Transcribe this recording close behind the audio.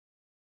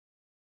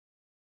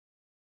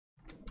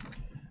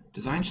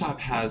DesignShop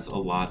has a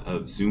lot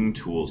of zoom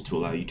tools to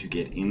allow you to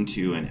get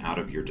into and out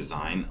of your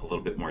design a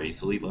little bit more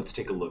easily. Let's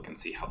take a look and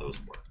see how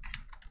those work.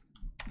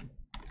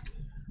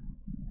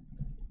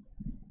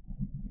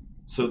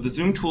 So the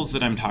zoom tools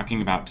that I'm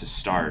talking about to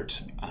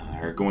start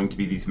are going to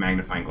be these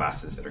magnifying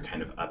glasses that are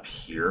kind of up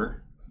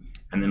here,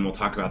 and then we'll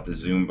talk about the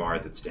zoom bar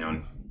that's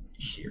down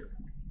here.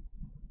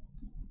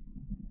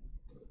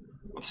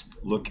 Let's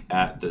look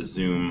at the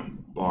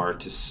zoom bar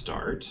to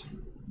start.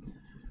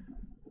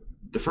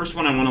 The first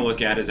one I want to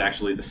look at is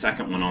actually the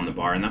second one on the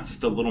bar, and that's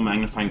the little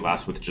magnifying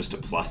glass with just a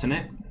plus in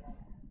it.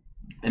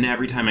 And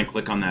every time I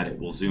click on that, it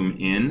will zoom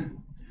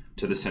in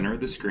to the center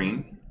of the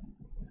screen.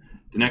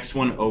 The next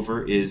one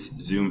over is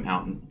zoom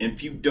out. And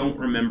if you don't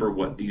remember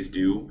what these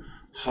do,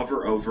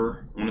 hover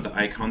over one of the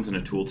icons and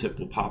a tooltip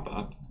will pop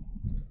up.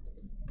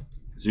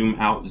 Zoom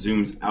out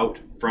zooms out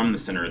from the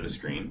center of the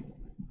screen.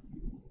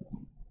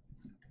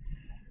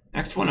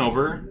 Next one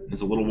over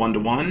is a little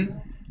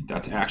one-to-one.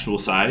 That's actual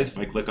size. If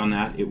I click on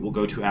that, it will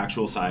go to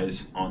actual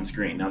size on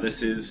screen. Now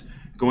this is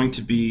going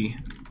to be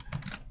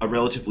a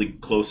relatively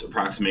close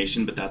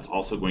approximation, but that's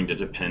also going to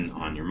depend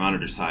on your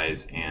monitor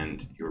size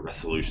and your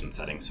resolution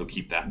settings, so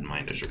keep that in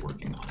mind as you're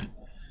working on it.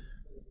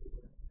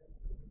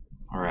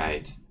 All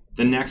right,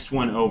 the next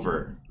one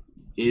over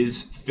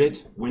is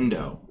fit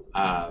window.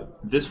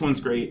 This one's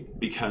great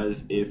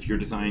because if your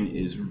design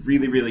is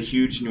really, really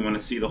huge and you want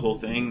to see the whole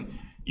thing,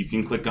 you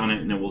can click on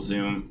it and it will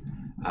zoom.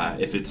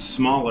 If it's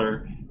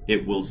smaller,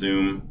 it will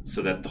zoom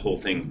so that the whole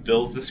thing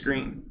fills the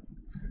screen.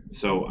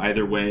 So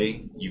either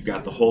way, you've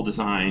got the whole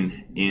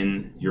design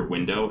in your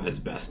window as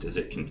best as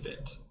it can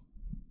fit.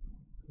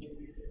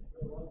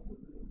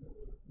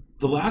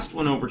 The last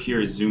one over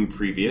here is zoom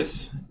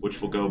previous,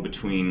 which will go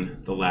between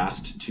the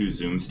last two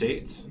zoom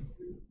states.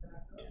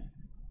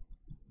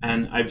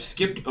 And I've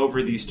skipped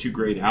over these two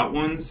grayed out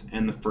ones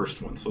and the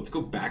first one. So let's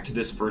go back to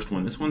this first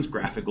one. This one's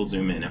graphical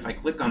zoom in. If I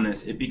click on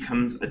this, it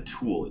becomes a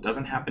tool. It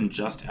doesn't happen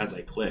just as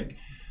I click.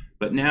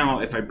 But now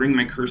if I bring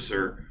my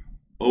cursor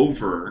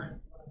over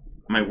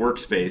my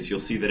workspace, you'll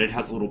see that it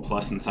has a little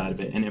plus inside of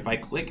it. And if I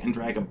click and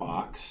drag a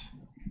box,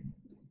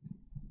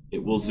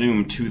 it will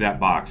zoom to that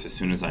box as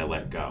soon as I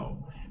let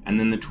go. And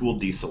then the tool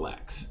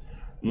deselects.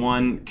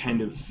 One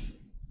kind of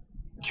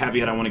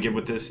caveat I want to give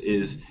with this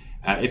is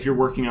if you're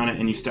working on it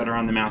and you stutter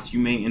on the mouse, you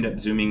may end up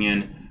zooming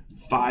in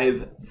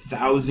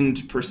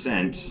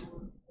 5,000%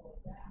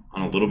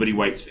 on a little bitty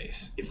white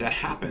space. If that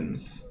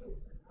happens,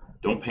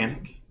 don't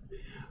panic.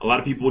 A lot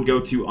of people would go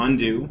to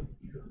undo.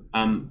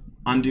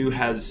 Undo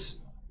has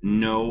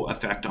no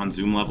effect on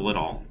zoom level at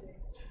all.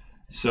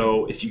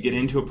 So if you get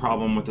into a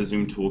problem with a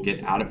zoom tool,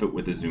 get out of it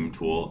with a zoom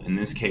tool. In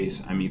this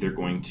case, I'm either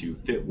going to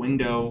fit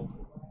window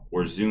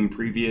or zoom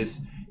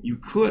previous. You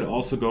could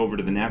also go over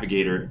to the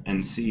navigator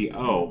and see,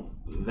 oh,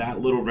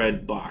 that little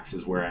red box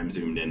is where I'm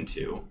zoomed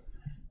into.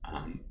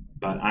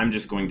 But I'm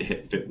just going to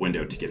hit fit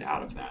window to get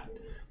out of that.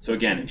 So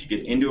again, if you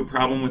get into a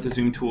problem with a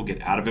zoom tool,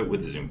 get out of it with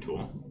a zoom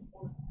tool.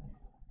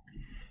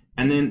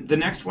 And then the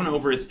next one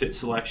over is fit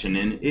selection,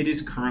 and it is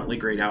currently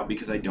grayed out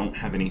because I don't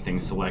have anything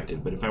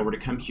selected. But if I were to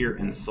come here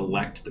and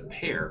select the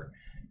pair,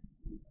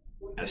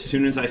 as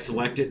soon as I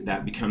select it,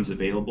 that becomes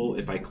available.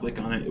 If I click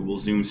on it, it will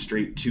zoom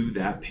straight to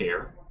that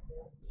pair.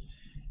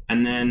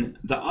 And then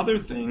the other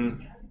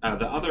thing,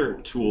 the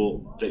other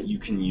tool that you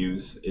can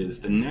use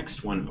is the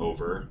next one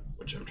over,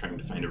 which I'm trying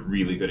to find a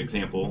really good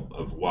example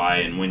of why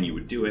and when you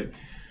would do it.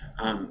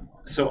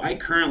 So I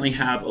currently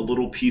have a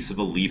little piece of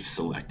a leaf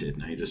selected,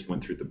 and I just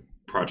went through the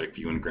project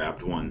view and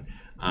grabbed one.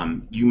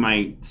 You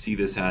might see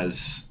this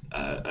as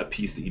a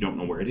piece that you don't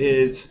know where it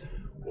is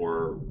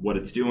or what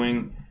it's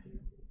doing.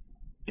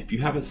 If you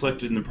have it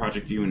selected in the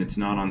project view and it's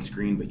not on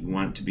screen, but you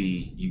want it to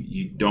be,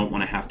 you don't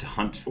want to have to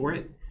hunt for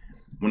it,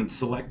 when it's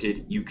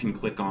selected, you can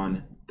click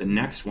on the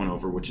next one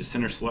over, which is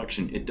center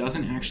selection. It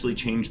doesn't actually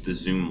change the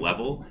zoom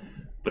level,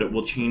 but it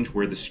will change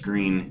where the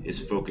screen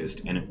is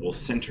focused, and it will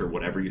center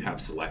whatever you have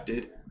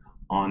selected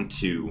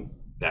onto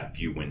that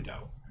view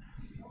window.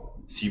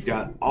 So you've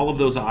got all of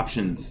those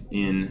options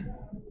in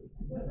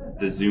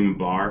the zoom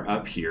bar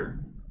up here.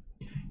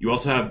 You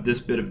also have this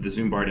bit of the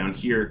zoom bar down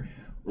here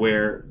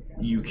where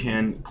you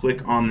can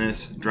click on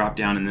this drop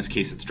down. In this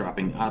case, it's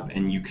dropping up,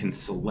 and you can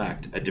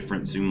select a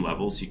different zoom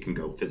level. So you can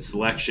go fit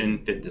selection,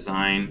 fit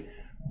design,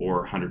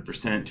 or 100%,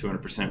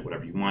 200%,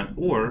 whatever you want.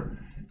 Or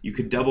you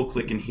could double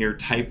click in here,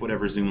 type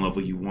whatever zoom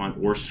level you want,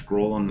 or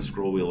scroll on the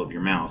scroll wheel of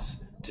your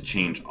mouse to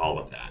change all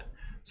of that.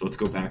 So let's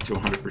go back to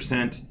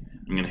 100%.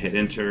 I'm going to hit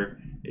enter.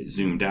 It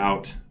zoomed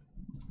out,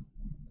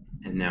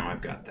 and now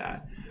I've got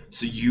that.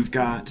 So you've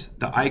got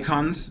the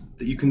icons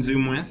that you can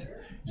zoom with.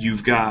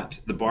 You've got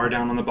the bar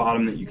down on the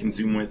bottom that you can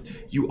zoom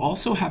with. You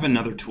also have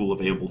another tool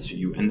available to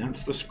you, and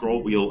that's the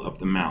scroll wheel of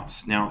the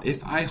mouse. Now,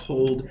 if I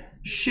hold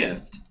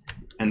Shift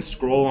and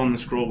scroll on the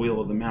scroll wheel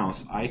of the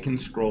mouse, I can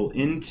scroll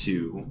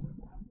into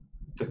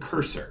the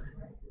cursor.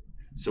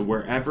 So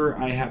wherever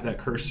I have that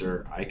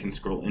cursor, I can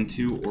scroll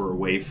into or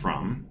away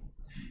from.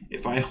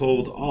 If I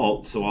hold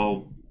Alt, so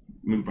I'll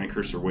move my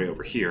cursor way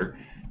over here.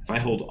 If I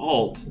hold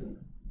Alt,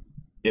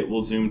 it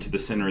will zoom to the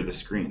center of the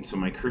screen. So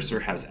my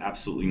cursor has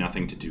absolutely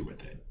nothing to do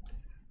with it.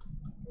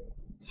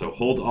 So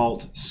hold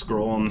Alt,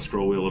 scroll on the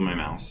scroll wheel of my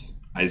mouse.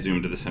 I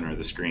zoom to the center of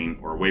the screen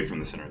or away from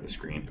the center of the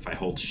screen. If I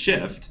hold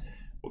Shift,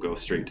 we'll go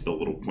straight to the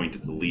little point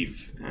of the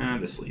leaf,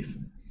 this leaf.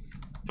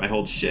 If I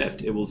hold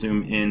Shift, it will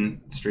zoom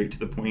in straight to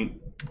the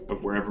point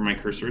of wherever my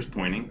cursor is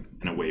pointing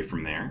and away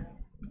from there.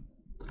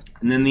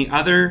 And then the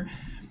other,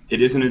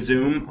 it isn't a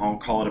zoom, I'll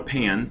call it a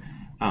pan.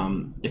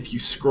 If you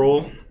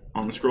scroll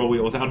on the scroll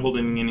wheel without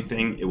holding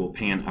anything, it will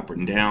pan up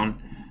and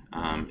down.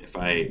 If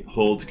I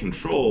hold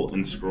Control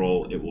and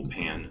scroll, it will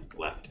pan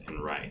left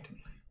and right.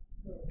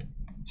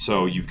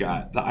 So you've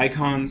got the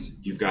icons,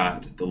 you've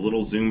got the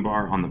little zoom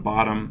bar on the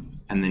bottom,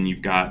 and then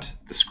you've got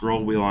the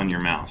scroll wheel on your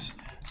mouse.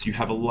 So you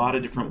have a lot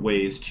of different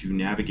ways to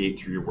navigate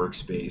through your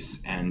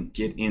workspace and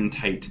get in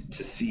tight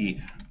to see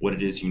what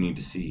it is you need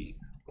to see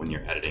when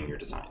you're editing your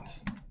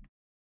designs.